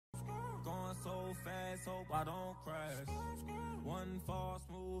fast, hope I don't crash. One false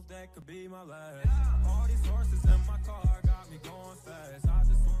move, that could be my last. All these horses in my car got me going fast. I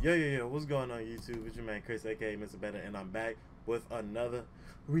just want Yo, what's going on YouTube? It's your man Chris, aka Mr. Better, and I'm back with another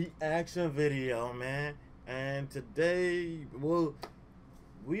reaction video, man. And today, well,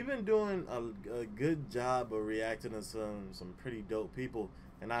 we've been doing a good job of reacting to some pretty dope people,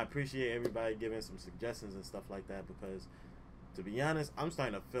 and I appreciate everybody giving some suggestions and stuff like that, because to be honest, I'm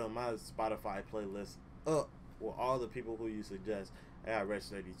starting to fill my Spotify playlist up with all the people who you suggest. I got Rich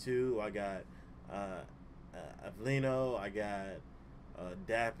 32, I got Avlino, I got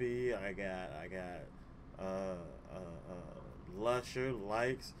Dappy, I got Lusher,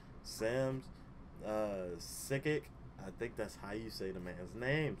 Likes, Sims, Sickick. I think that's how you say the man's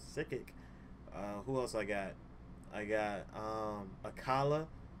name, Sickick. Who else I got? I got Akala.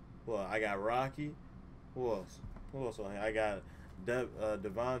 Well, I got Rocky. Who else? I got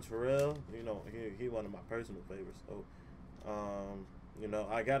Devon Terrell. You know, he one of my personal favorites. So, you know,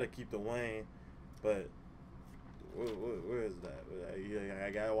 I gotta keep the Wayne, but where is that? I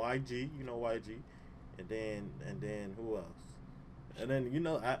got YG. You know YG, and then who else? And then, you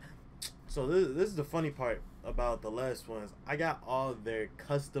know, so this is the funny part about the last ones. I got all their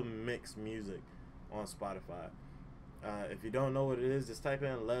custom mix music on Spotify. If you don't know what it is, just type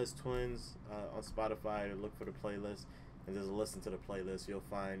in Les Twins on Spotify and look for the playlist and just listen to the playlist. You'll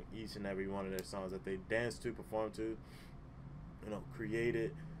find each and every one of their songs that they dance to, perform to, you know,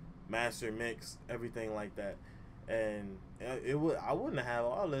 created, master, mix, everything like that. And I wouldn't have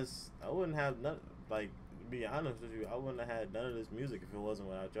all this. I wouldn't have none. Like, to be honest with you, I wouldn't have had none of this music if it wasn't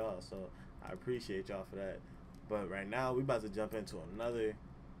without y'all. So I appreciate y'all for that. But right now, we about to jump into another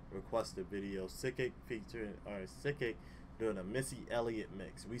requested video. Sickick doing a Missy Eliot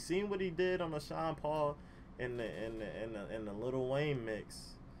mix. We seen what he did on the Sean Paul in the Lil Wayne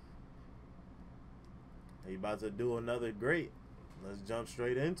mix. He about to do another great. Let's jump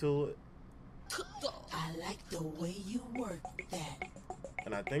straight into it. I like the way you work that.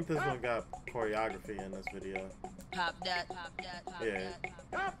 And I think this one got choreography in this video. Pop that. Yeah.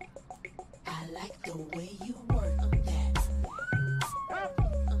 I like the way you work that.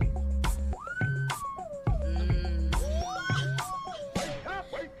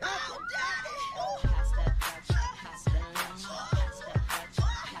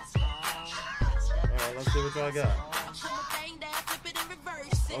 Alright, let's see what y'all got.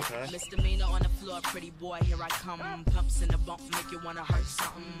 Okay. Misdemeanor on the floor, pretty boy, here I come. Pumps in the bump, make you wanna hurt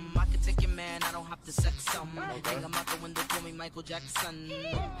something. I can take your man, I don't have to sex some. Okay. Hang 'em out the window, call me Michael Jackson.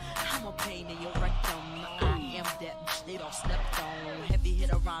 I'm a pain in your rectum. I am that bitch they don't step on. Heavy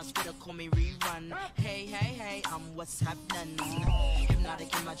hitter rhymes, better call me rerun. Hey, I'm what's happening.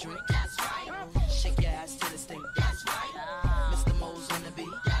 Hypnotic in my drink, that's right. Shake your ass to this thing, that's right. Mr. Mo's on the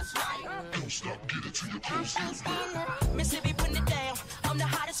beat, that's right. Don't stop, get it to your close. Missy, putting it down. I'm the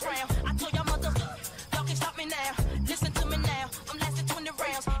hottest round. I told y'all mother, y'all can stop me now. Listen to me now. I'm lasting 20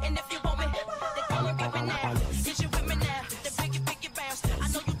 rounds. And if you want me, then come and get me now. Is you with me now? Then pick it bounce. I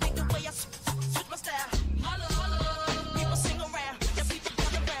know you think the way I switch my style. Holla. People sing around. The people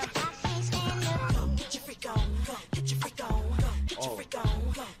come around. Get your freak on. Get your freak on. Get your freak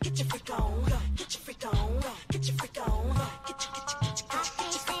on. Get your freak on. Get your freak on. Get your freak on. Get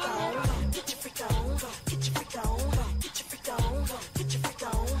your freak on. Get your freak on. Get your freak on. Get your freak on. Get your freak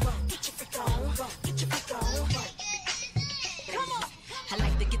on. Get your freak on. Get your freak on. Come on. I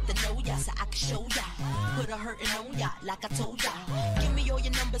like to get to know ya so I can show ya. Put a hurtin' on ya like I told ya. Give me all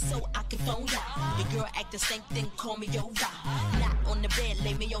your numbers so I can phone ya. Your girl act the same thing, call me over. Not on the bed,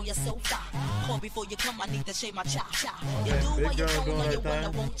 lay me on your sofa. Call before you come, I need to shave my cha. You do what you don't when you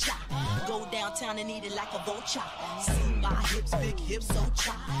wanna won't cha. Go downtown and eat it like a vulture. See my hips, big hips, so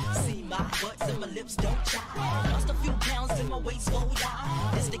cha. See my butts and my lips don't cha. Lost a few pounds in my waist, oh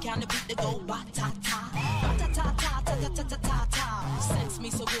ya. This the kind of beat that go ba-ta-ta. Ba-ta-ta-ta-ta-ta-ta-ta-ta. Sex me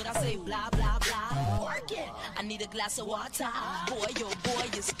so good I say blah, blah, blah. Work it, I need a glass of water. Boy, oh boy,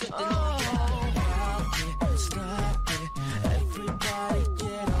 it's good to know ya. stop it. Everybody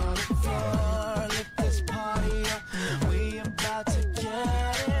get on the floor. Lift this party up. We about to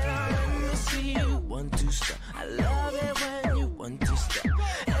get it on. Let me see you 1, 2 step. I love it when you 1, 2 step.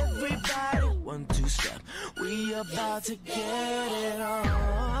 Everybody 1, 2 step. We about to get it on.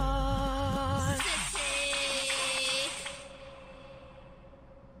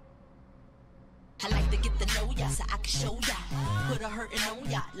 I like to get to know ya so I can show ya. Put a hurtin' on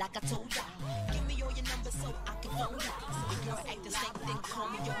ya ya, like I told ya. Give me all your numbers so I can phone ya. So the girl act the same thing, call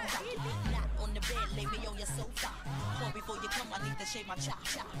me your not on the bed, lay me on your sofa. Call before you come, I need to shave my chop.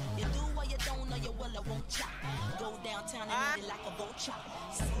 You do what you don't know, you will, I won't chop. Go downtown and eat it like a vulture.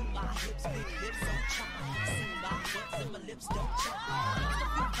 See my hips, big hips, so chop. See my hips and my lips don't chop. A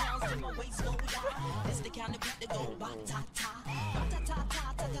few pounds in my waist go down. This the kind of beat that go ba-ta-ta.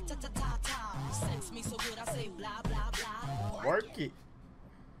 Ba-ta-ta-ta-ta-ta-ta-ta-ta. Sex me so good, I say blah, blah, blah. Work it.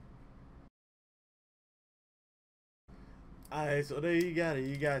 Alright, so there you got it.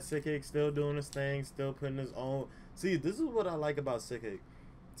 You got Sickick still doing his thing, still putting his own. See, this is what I like about Sickick.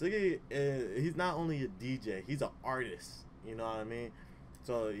 Sickick, he's not only a DJ, he's an artist. You know what I mean?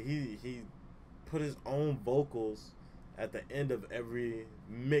 So he put his own vocals at the end of every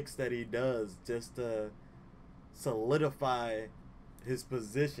mix that he does just to solidify his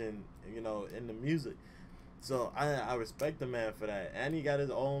position, you know, in the music. So I respect the man for that, and he got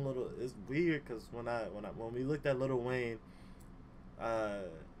his own little. It's weird because when we looked at Lil Wayne,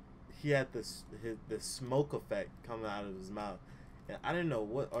 he had this smoke effect coming out of his mouth, and I didn't know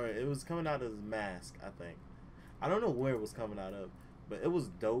what, or it was coming out of his mask. I think I don't know where it was coming out of, but it was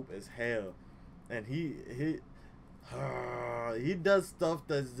dope as hell, and he does stuff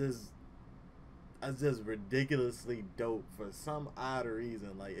that's just ridiculously dope for some odd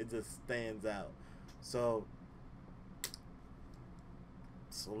reason. Like, it just stands out. So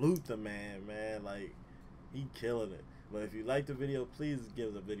salute the man, like, he killing it. But if you like the video, please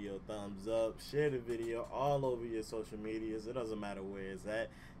give the video a thumbs up, share the video all over your social medias. It doesn't matter where it's at.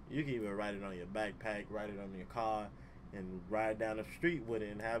 You can even write it on your backpack, write it on your car, and ride down the street with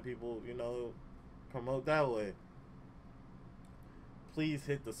it and have people, you know, promote that way. Please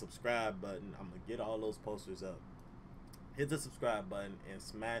hit the subscribe button. I'm gonna get all those posters up. Hit the subscribe button and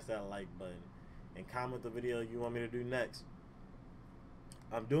smash that like button, and comment the video you want me to do next.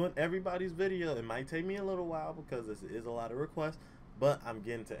 I'm doing everybody's video. It might take me a little while because this is a lot of requests, but I'm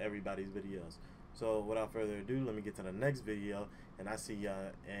getting to everybody's videos. So without further ado, let me get to the next video, and I see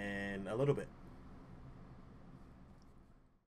y'all in a little bit.